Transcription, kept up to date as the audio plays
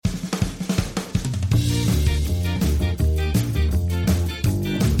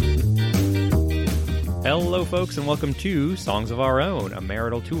Hello, folks, and welcome to Songs of Our Own, a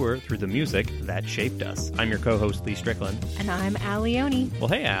marital tour through the music that shaped us. I'm your co-host, Lee Strickland. And I'm Al Leone. Well,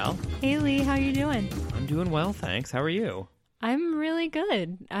 hey, Al. Hey, Lee, how you doing? I'm doing well, thanks. How are you? I'm really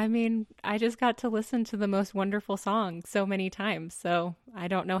good. I mean, I just got to listen to the most wonderful song so many times, so I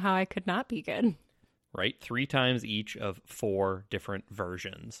don't know how I could not be good. Right? 3 times each of 4 different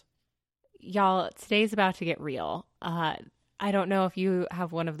versions. Y'all, today's about to get real. I don't know if you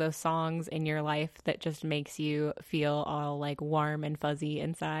have one of those songs in your life that just makes you feel all like warm and fuzzy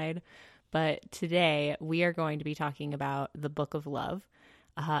inside. But today we are going to be talking about the Book of Love,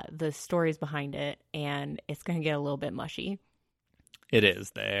 the stories behind it, and it's going to get a little bit mushy. It is.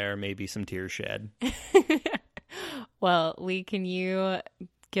 There may be some tears shed. Well, Lee, can you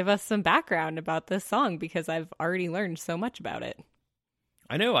give us some background about this song? Because I've already learned so much about it.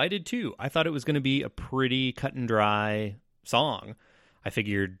 I know, I did too. I thought it was going to be a pretty cut and dry song. I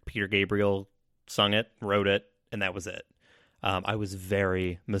figured Peter Gabriel sung it, wrote it, and that was it. I was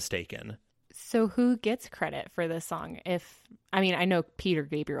very mistaken. So who gets credit for this song? I know Peter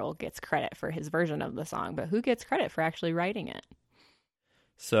Gabriel gets credit for his version of the song, but who gets credit for actually writing it?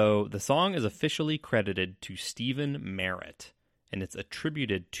 So the song is officially credited to Stephen Merritt, and it's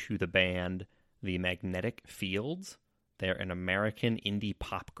attributed to the band The Magnetic Fields. They're an American indie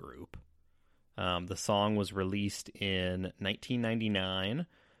pop group. The song was released in 1999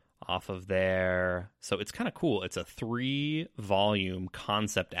 off of their... So it's kind of cool. It's a 3-volume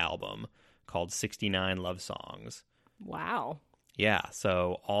concept album called 69 Love Songs. Wow. Yeah,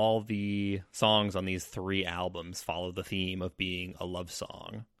 so all the songs on these 3 albums follow the theme of being a love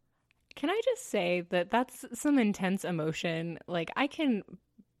song. Can I just say that that's some intense emotion? Like, I can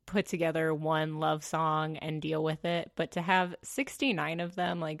put together one love song and deal with it, but to have 69 of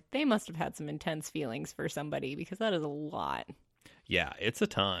them, like, they must have had some intense feelings for somebody, because that is a lot. Yeah, it's a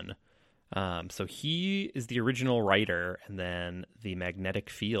ton. So he is the original writer, and then the Magnetic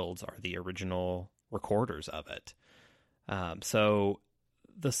Fields are the original recorders of it. So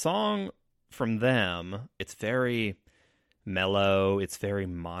the song from them, it's very mellow, it's very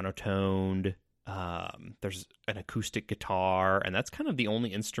monotoned. There's an acoustic guitar, and that's kind of the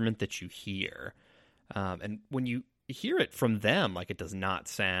only instrument that you hear. And when you hear it from them, like, it does not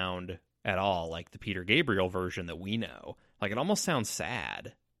sound at all like the Peter Gabriel version that we know. Like, it almost sounds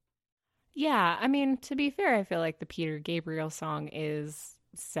sad. Yeah, I mean, to be fair, I feel like the Peter Gabriel song is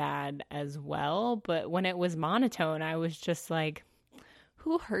sad as well, but when it was monotone, I was just like,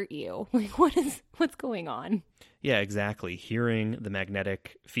 who hurt you? Like, what's going on? Yeah, exactly. Hearing the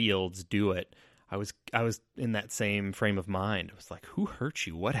Magnetic Fields do it, I was in that same frame of mind. It was like, who hurt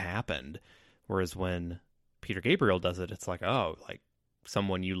you? What happened? Whereas when Peter Gabriel does it, it's like, oh, like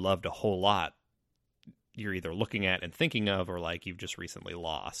someone you loved a whole lot, you're either looking at and thinking of, or like you've just recently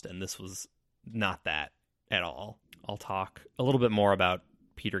lost. And this was not that at all. I'll talk a little bit more about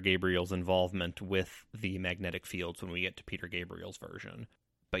Peter Gabriel's involvement with the Magnetic Fields when we get to Peter Gabriel's version.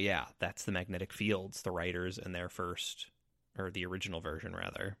 But yeah, that's the Magnetic Fields, the writers in their first, or the original version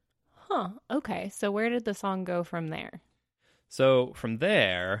rather. Huh, okay. So where did the song go from there? So from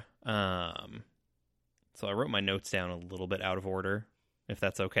there, so I wrote my notes down a little bit out of order, if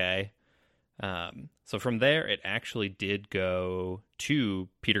that's okay. So from there, it actually did go to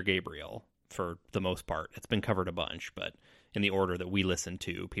Peter Gabriel for the most part. It's been covered a bunch, but in the order that we listened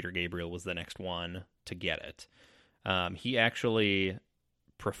to, Peter Gabriel was the next one to get it. He actually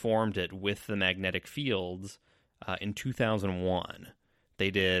performed it with the Magnetic Fields in 2001. They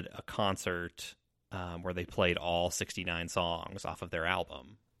did a concert where they played all 69 songs off of their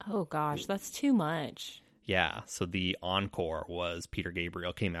album. Oh gosh, that's too much. Yeah, so the encore was Peter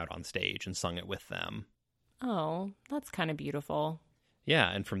Gabriel came out on stage and sung it with them. Oh, that's kind of beautiful. Yeah,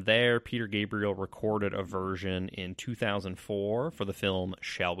 and from there, Peter Gabriel recorded a version in 2004 for the film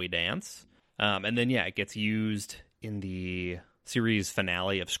Shall We Dance? And then, yeah, it gets used in the series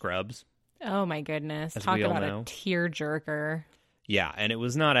finale of Scrubs. Oh my goodness, talk about a tearjerker. Yeah, and it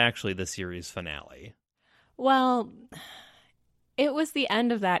was not actually the series finale. Well, it was the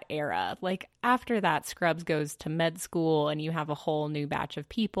end of that era. Like, after that, Scrubs goes to med school, and you have a whole new batch of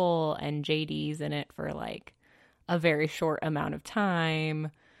people, and JD's in it for, like, a very short amount of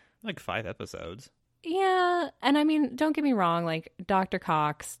time. Like 5 episodes. Yeah, and I mean, don't get me wrong, like, Dr.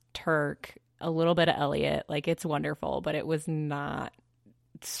 Cox, Turk, a little bit of Elliot, like, it's wonderful, but it was not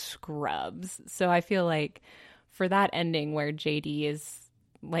Scrubs. So I feel like for that ending where JD is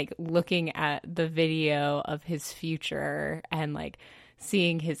like looking at the video of his future and like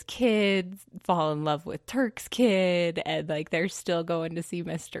seeing his kids fall in love with Turk's kid, and like they're still going to see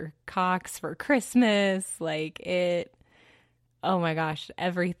Mr. Cox for Christmas, like it oh my gosh,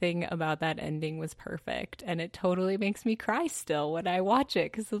 everything about that ending was perfect. And it totally makes me cry still when I watch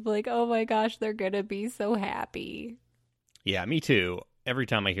it because it's like, oh my gosh, they're going to be so happy. Yeah, me too. Every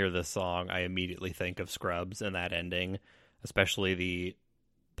time I hear this song, I immediately think of Scrubs and that ending, especially the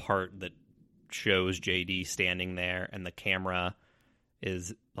part that shows JD standing there and the camera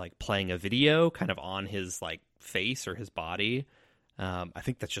is like playing a video kind of on his like face or his body. I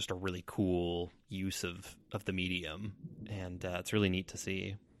think that's just a really cool use of the medium, and it's really neat to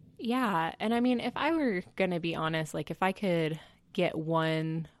see. Yeah, and I mean, if I were going to be honest, like if I could get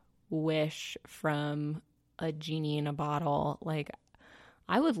one wish from a genie in a bottle, like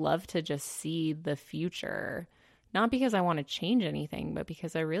I would love to just see the future. Not because I want to change anything, but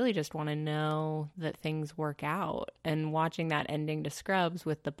because I really just want to know that things work out. And watching that ending to Scrubs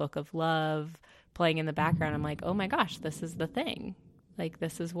with the Book of Love playing in the background, I'm like, oh my gosh, this is the thing. Like,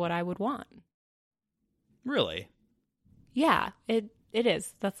 this is what I would want. Really? Yeah, it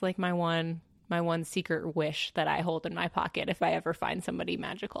is. That's like my one secret wish that I hold in my pocket if I ever find somebody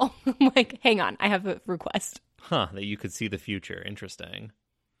magical. I'm like, hang on, I have a request. Huh, that you could see the future. Interesting.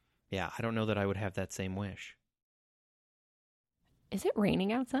 Yeah, I don't know that I would have that same wish. Is it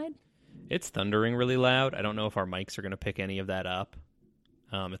raining outside? It's thundering really loud. I don't know if our mics are going to pick any of that up.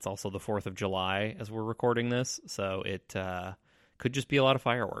 It's also the 4th of July as we're recording this, so it could just be a lot of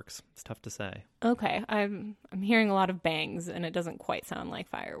fireworks. It's tough to say. Okay, I'm hearing a lot of bangs, and it doesn't quite sound like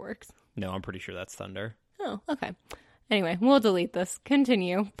fireworks. No, I'm pretty sure that's thunder. Oh, okay. Anyway, we'll delete this.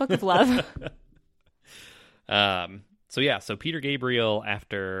 Continue. Book of Love. So Peter Gabriel,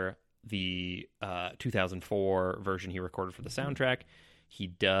 after the 2004 version he recorded for the soundtrack, he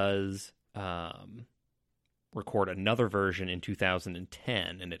does record another version in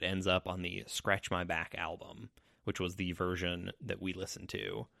 2010, and it ends up on the Scratch My Back album, which was the version that we listened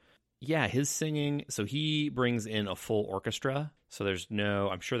to. Yeah, his singing, so he brings in a full orchestra, so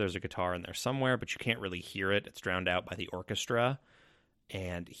I'm sure there's a guitar in there somewhere, but you can't really hear it. It's drowned out by the orchestra,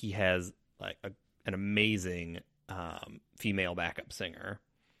 and he has like an amazing female backup singer,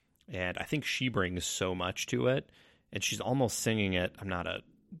 and I think she brings so much to it, and she's almost singing it. I'm not a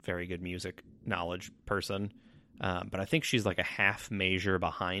very good music knowledge person, but I think she's like a half measure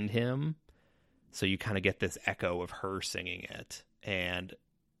behind him, so you kind of get this echo of her singing it, and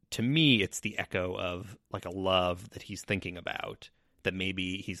to me, it's the echo of like a love that he's thinking about, that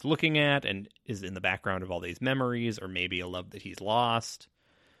maybe he's looking at and is in the background of all these memories, or maybe a love that he's lost.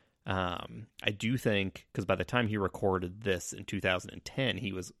 I do think, because by the time he recorded this in 2010,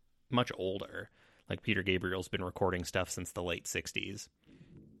 he was much older. Like Peter Gabriel's been recording stuff since the late 60s.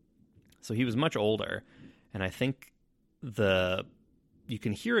 So he was much older, and I think you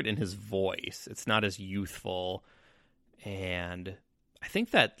can hear it in his voice. It's not as youthful, and I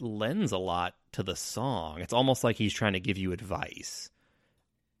think that lends a lot to the song. It's almost like he's trying to give you advice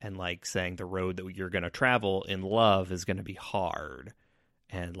and like saying the road that you're going to travel in love is going to be hard.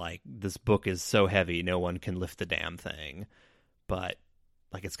 And like, this book is so heavy, no one can lift the damn thing, but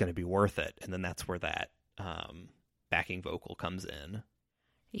like, it's going to be worth it. And then that's where that backing vocal comes in.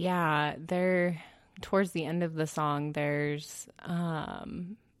 Yeah, towards the end of the song, there's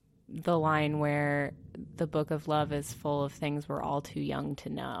the line where the Book of Love is full of things we're all too young to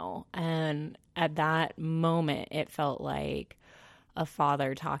know. And at that moment, it felt like a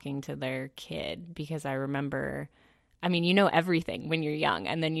father talking to their kid, because I remember, I mean, you know everything when you're young,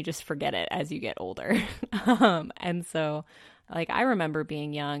 and then you just forget it as you get older. And so, like, I remember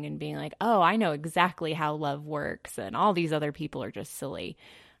being young and being like, oh, I know exactly how love works, and all these other people are just silly.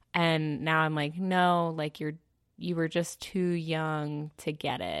 And now I'm like, no, like, you were just too young to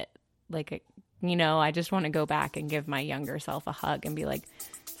get it. Like, you know, I just want to go back and give my younger self a hug and be like,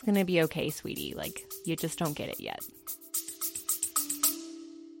 it's going to be okay, sweetie. Like, you just don't get it yet.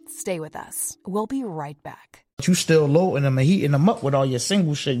 Stay with us. We'll be right back. You still loading them and heating them up with all your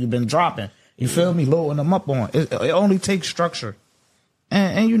single shit you've been dropping. You feel me? Loading them up on. It only takes structure.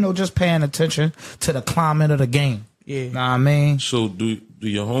 And you know, just paying attention to the climate of the game. Yeah. Know what I mean? So do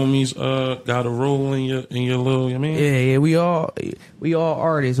your homies got a role in your little, you mean? Yeah, we all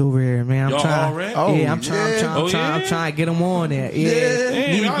artists over here, man. Y'all all right? I'm trying to get them on there.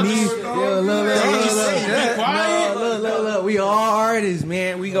 Yeah. Look, we all artists,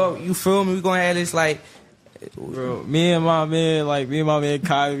 man. You feel me? We gonna have this like, bro, me and my man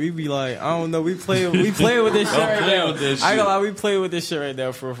Kai, we be like, I don't know, we play with this shit right now. I ain't gonna lie, we play with this shit right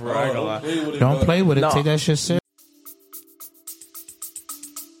now for I ain't gonna lie. Don't play with it. Take that shit serious.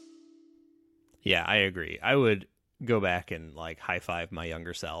 Yeah, I agree. I would go back and like high five my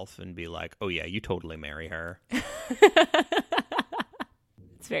younger self and be like, oh yeah, you totally marry her.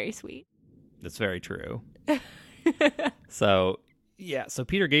 It's very sweet. That's very true. So, yeah, so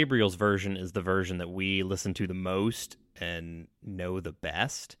Peter Gabriel's version is the version that we listen to the most and know the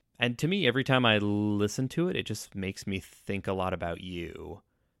best. And to me, every time I listen to it, it just makes me think a lot about you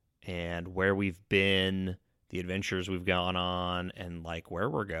and where we've been, the adventures we've gone on, and like where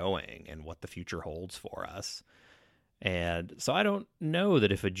we're going and what the future holds for us. And so I don't know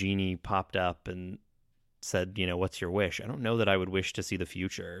that if a genie popped up and said, you know, what's your wish? I don't know that I would wish to see the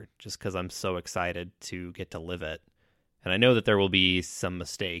future just because I'm so excited to get to live it. And I know that there will be some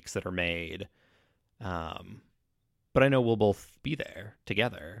mistakes that are made. But I know we'll both be there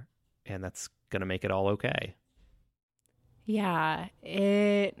together, and that's going to make it all okay. Yeah,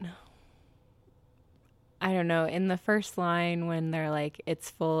 I don't know. In the first line, when they're like,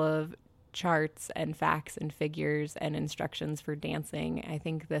 it's full of charts and facts and figures and instructions for dancing, I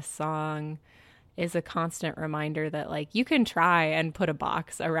think this song is a constant reminder that, like, you can try and put a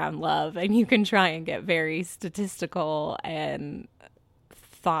box around love, and you can try and get very statistical and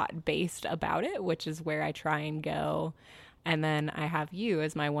thought-based about it, which is where I try and go. And then I have you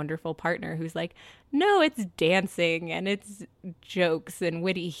as my wonderful partner who's like, no, it's dancing and it's jokes and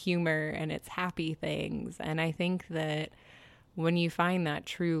witty humor and it's happy things. And I think that when you find that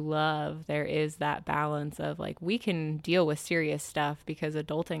true love, there is that balance of like, we can deal with serious stuff because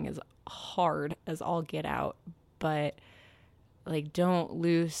adulting is hard as all get out, but like, don't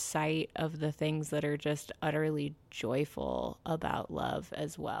lose sight of the things that are just utterly joyful about love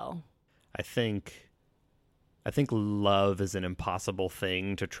as well. I think love is an impossible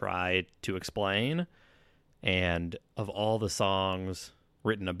thing to try to explain. And of all the songs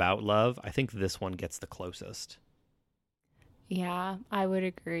written about love, I think this one gets the closest. Yeah, I would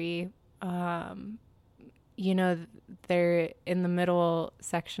agree. You know, they're in the middle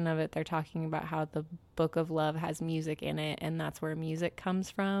section of it, they're talking about how the book of love has music in it, and that's where music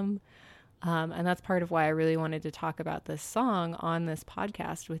comes from. And that's part of why I really wanted to talk about this song on this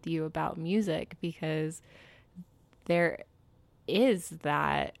podcast with you about music, because there is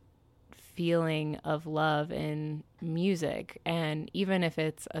that feeling of love in music. And even if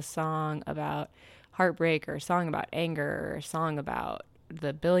it's a song about heartbreak or a song about anger or a song about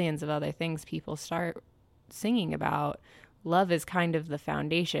the billions of other things people start singing about, love is kind of the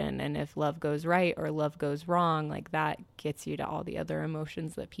foundation. And if love goes right or love goes wrong, like that gets you to all the other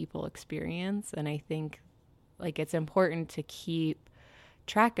emotions that people experience. And I think like it's important to keep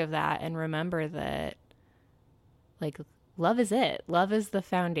track of that and remember that like love is it. Love is the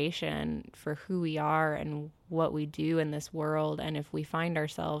foundation for who we are and what we do in this world. And if we find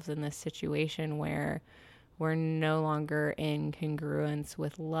ourselves in this situation where we're no longer in congruence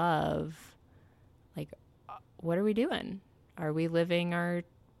with love, like, what are we doing? Are we living our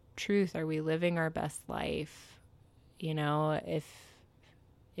truth? Are we living our best life? You know,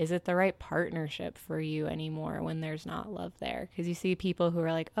 is it the right partnership for you anymore when there's not love there? Because you see people who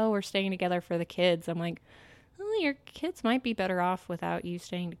are like, oh, we're staying together for the kids. I'm like, well, your kids might be better off without you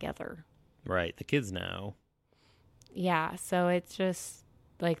staying together. Right. The kids know. Yeah. So it's just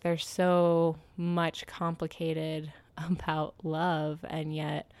like there's so much complicated about love, and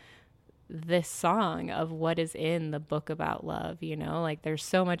yet this song of what is in the book about love, you know, like there's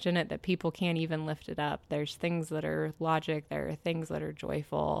so much in it that people can't even lift it up. There's things that are logic, there are things that are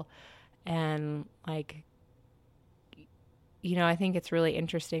joyful, and like, you know, I think it's really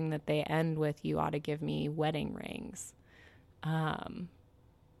interesting that they end with "you ought to give me wedding rings,"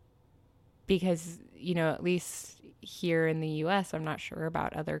 because, you know, at least here in the US, I'm not sure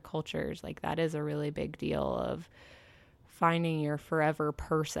about other cultures, like that is a really big deal of finding your forever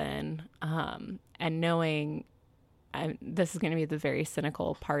person, and knowing, this is going to be the very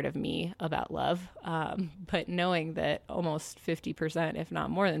cynical part of me about love, but knowing that almost 50%, if not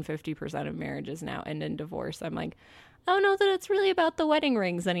more than 50% of marriages now end in divorce, I'm like, I don't know that it's really about the wedding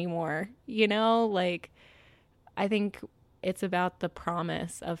rings anymore. You know, like, I think it's about the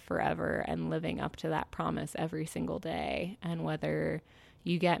promise of forever and living up to that promise every single day. And whether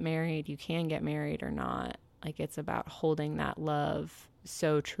you get married, you can get married or not, like it's about holding that love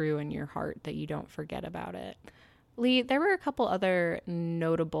so true in your heart that you don't forget about it. Lee, there were a couple other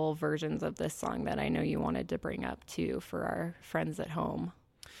notable versions of this song that I know you wanted to bring up too for our friends at home.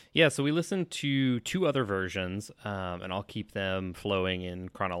 Yeah, so we listened to two other versions, and I'll keep them flowing in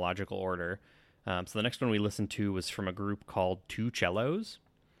chronological order. So the next one we listened to was from a group called Two Cellos,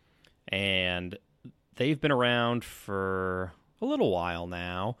 and they've been around for a little while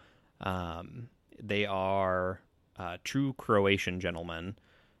now. They are true Croatian gentlemen.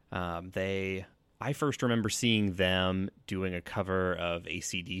 I first remember seeing them doing a cover of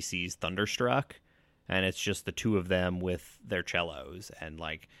AC/DC's Thunderstruck, and it's just the two of them with their cellos, and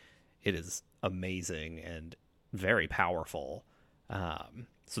like it is amazing. And very powerful.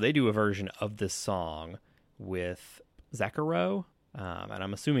 So they do a version of this song with Zakaro, and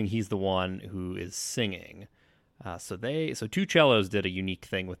I'm assuming he's the one who is singing. So Two Cellos did a unique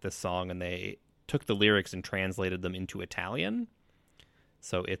thing with this song, and they took the lyrics and translated them into Italian.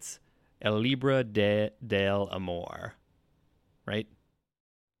 So it's El Libro del Amor, right?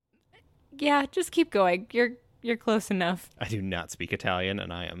 Yeah, just keep going. You're close enough. I do not speak Italian,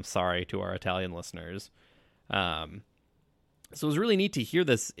 and I am sorry to our Italian listeners. So it was really neat to hear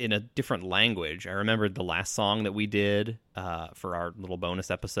this in a different language. I remembered the last song that we did for our little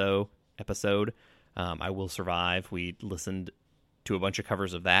bonus episode, I Will Survive. We listened to a bunch of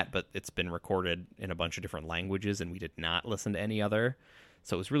covers of that, but it's been recorded in a bunch of different languages, and we did not listen to any other.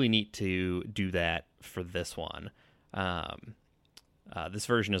 So it was really neat to do that for this one. This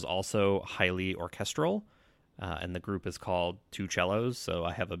version is also highly orchestral, and the group is called Two Cellos, so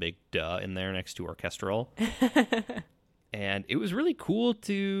I have a big duh in there next to orchestral. And it was really cool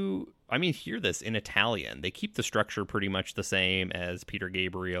to, hear this in Italian. They keep the structure pretty much the same as Peter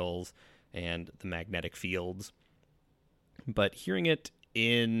Gabriel's and the Magnetic Fields. But hearing it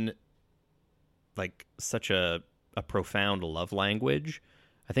in like such a profound love language,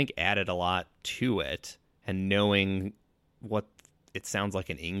 I think added a lot to it. And knowing what it sounds like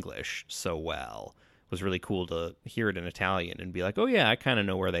in English so well was really cool to hear it in Italian and be like, oh yeah, I kind of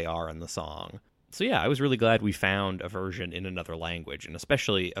know where they are in the song. So yeah, I was really glad we found a version in another language, and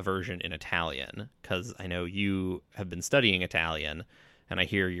especially a version in Italian, because I know you have been studying Italian, and I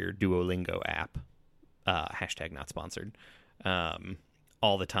hear your Duolingo app, hashtag not sponsored,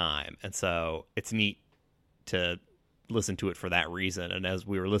 all the time. And so it's neat to listen to it for that reason. And as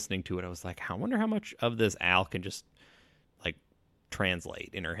we were listening to it, I was like, I wonder how much of this Al can just like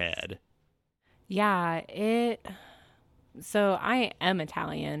translate in her head. Yeah, So I am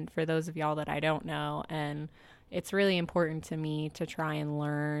Italian, for those of y'all that I don't know, and it's really important to me to try and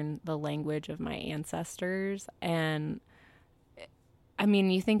learn the language of my ancestors. And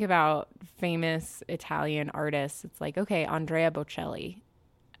you think about famous Italian artists, it's like, okay, Andrea Bocelli.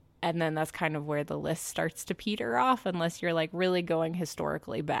 And then that's kind of where the list starts to peter off, unless you're like really going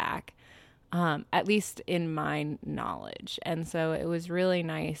historically back, at least in my knowledge. And so it was really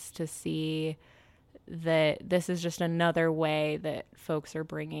nice to see that this is just another way that folks are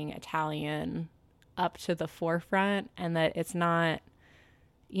bringing Italian up to the forefront, and that it's not,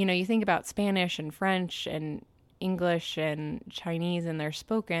 you think about Spanish and French and English and Chinese, and they're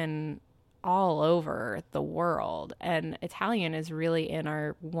spoken all over the world, and Italian is really in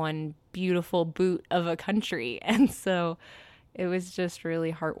our one beautiful boot of a country. And so it was just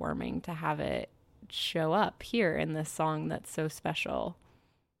really heartwarming to have it show up here in this song that's so special.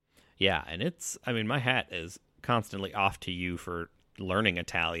 Yeah, and it's, my hat is constantly off to you for learning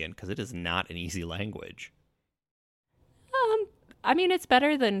Italian, because it is not an easy language. It's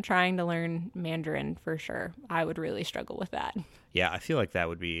better than trying to learn Mandarin, for sure. I would really struggle with that. Yeah, I feel like that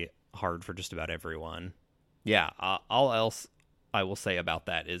would be hard for just about everyone. Yeah, all else I will say about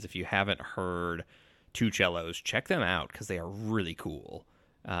that is if you haven't heard Two Cellos, check them out, because they are really cool.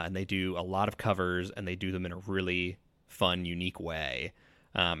 And they do a lot of covers, and they do them in a really fun, unique way.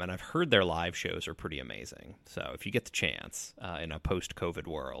 And I've heard their live shows are pretty amazing. So if you get the chance in a post-COVID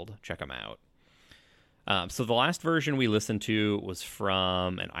world, check them out. So the last version we listened to was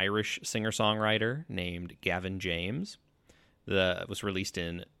from an Irish singer-songwriter named Gavin James. It was released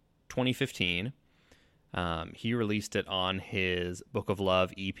in 2015. He released it on his Book of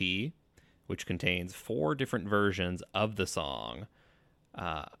Love EP, which contains 4 different versions of the song.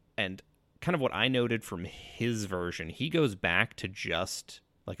 And kind of what I noted from his version, he goes back to just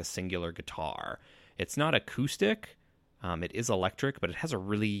like a singular guitar. It's not acoustic. It is electric, but it has a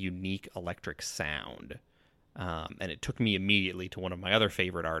really unique electric sound. And it took me immediately to one of my other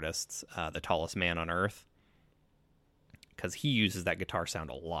favorite artists, The Tallest Man on Earth, because he uses that guitar sound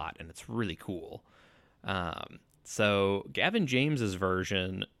a lot, and it's really cool. So Gavin James's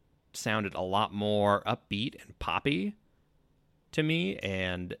version sounded a lot more upbeat and poppy to me,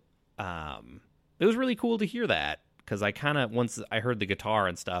 and it was really cool to hear that, because once I heard the guitar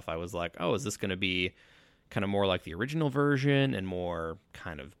and stuff, I was like, oh, is this going to be kind of more like the original version and more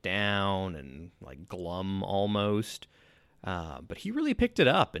kind of down and like glum almost? But he really picked it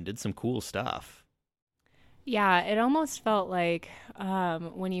up and did some cool stuff. Yeah, it almost felt like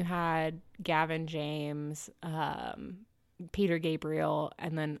when you had Gavin James, Peter Gabriel,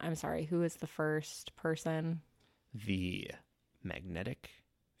 and then, I'm sorry, who was the first person? The Magnetic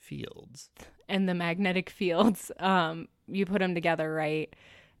Fields. And the Magnetic Fields. You put them together, right?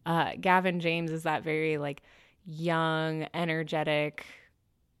 Gavin James is that very like young, energetic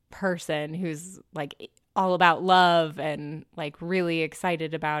person who's like all about love and like really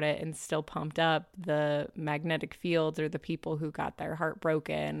excited about it and still pumped up. The magnetic fields are the people who got their heart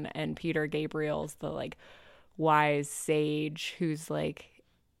broken, and Peter Gabriel's the like wise sage who's like,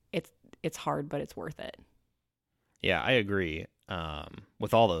 it's hard, but it's worth it. Yeah, I agree.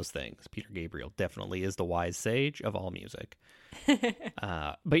 With all those things, Peter Gabriel definitely is the wise sage of all music.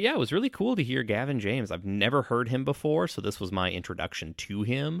 But yeah, it was really cool to hear Gavin James. I've never heard him before, so this was my introduction to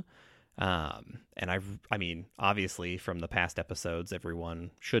him. And I mean, obviously from the past episodes,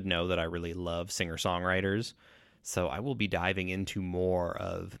 everyone should know that I really love singer-songwriters. So I will be diving into more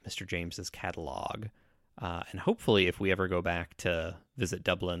of Mr. James's catalog. And hopefully if we ever go back to visit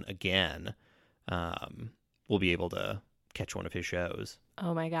Dublin again, we'll be able to catch one of his shows.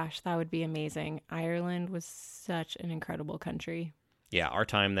 Oh my gosh, that would be amazing. Ireland was such an incredible country. Yeah, our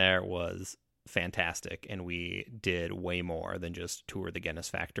time there was fantastic, and we did way more than just tour the Guinness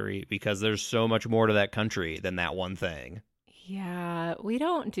factory because there's so much more to that country than that one thing. Yeah, we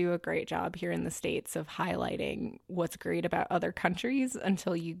don't do a great job here in the States of highlighting what's great about other countries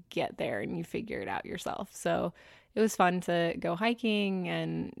until you get there and you figure it out yourself. So it was fun to go hiking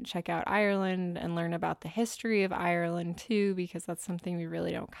and check out Ireland and learn about the history of Ireland too, because that's something we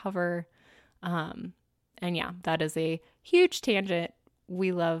really don't cover. And yeah, that is a huge tangent.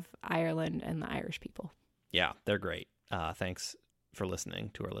 We love Ireland and the Irish people. Yeah, they're great. Thanks for listening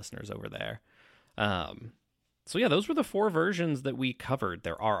to our listeners over there. So yeah, those were the 4 versions that we covered.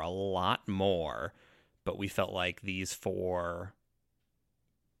 There are a lot more, but we felt like these 4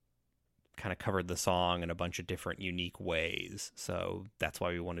 kind of covered the song in a bunch of different unique ways. So that's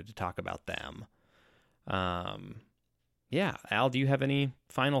why we wanted to talk about them. Yeah, Al, do you have any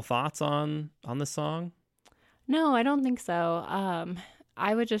final thoughts on this song? No, I don't think so.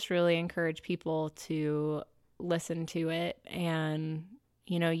 I would just really encourage people to listen to it and,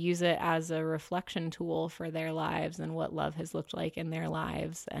 you know, use it as a reflection tool for their lives and what love has looked like in their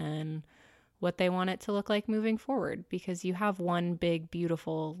lives and what they want it to look like moving forward, because you have one big,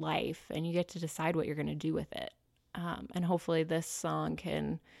 beautiful life and you get to decide what you're going to do with it. And hopefully this song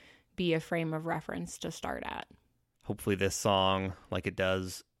can be a frame of reference to start at. Hopefully this song, like it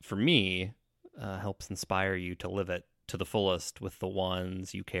does for me, helps inspire you to live it to the fullest with the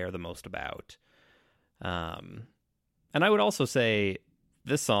ones you care the most about. And I would also say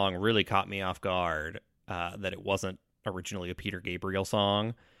this song really caught me off guard, that it wasn't originally a Peter Gabriel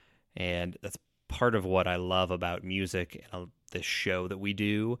song. And that's part of what I love about music and this show that we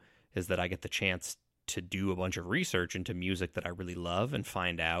do, is that I get the chance to do a bunch of research into music that I really love and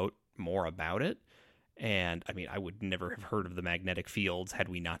find out more about it. And I mean, I would never have heard of the Magnetic Fields had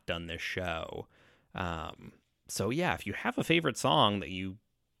we not done this show. So yeah, if you have a favorite song that you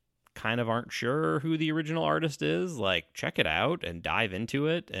kind of aren't sure who the original artist is, like, check it out and dive into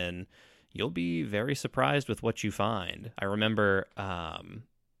it, and you'll be very surprised with what you find. I remember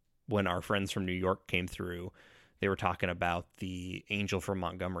when our friends from New York came through, they were talking about the Angel from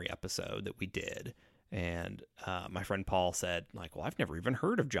Montgomery episode that we did. And my friend Paul said, like, well, I've never even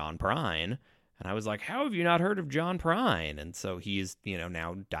heard of John Prine. And I was like, how have you not heard of John Prine? And so he's, you know,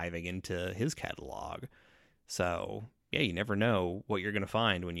 now diving into his catalog. So yeah, you never know what you're going to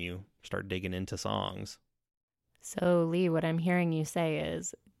find when you start digging into songs. So Lee, what I'm hearing you say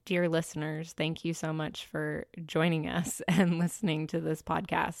is, dear listeners, thank you so much for joining us and listening to this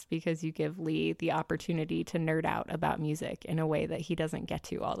podcast, because you give Lee the opportunity to nerd out about music in a way that he doesn't get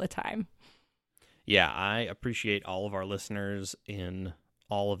to all the time. Yeah, I appreciate all of our listeners in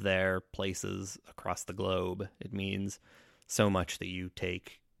all of their places across the globe. It means so much that you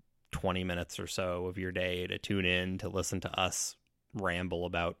take 20 minutes or so of your day to tune in to listen to us ramble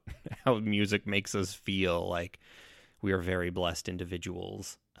about how music makes us feel. Like, we are very blessed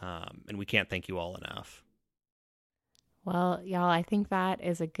individuals, and we can't thank you all enough. Well, y'all, I think that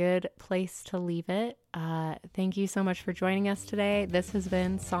is a good place to leave it. Thank you so much for joining us today. This has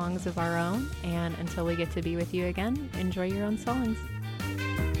been Songs of Our Own, and until we get to be with you again, enjoy your own songs.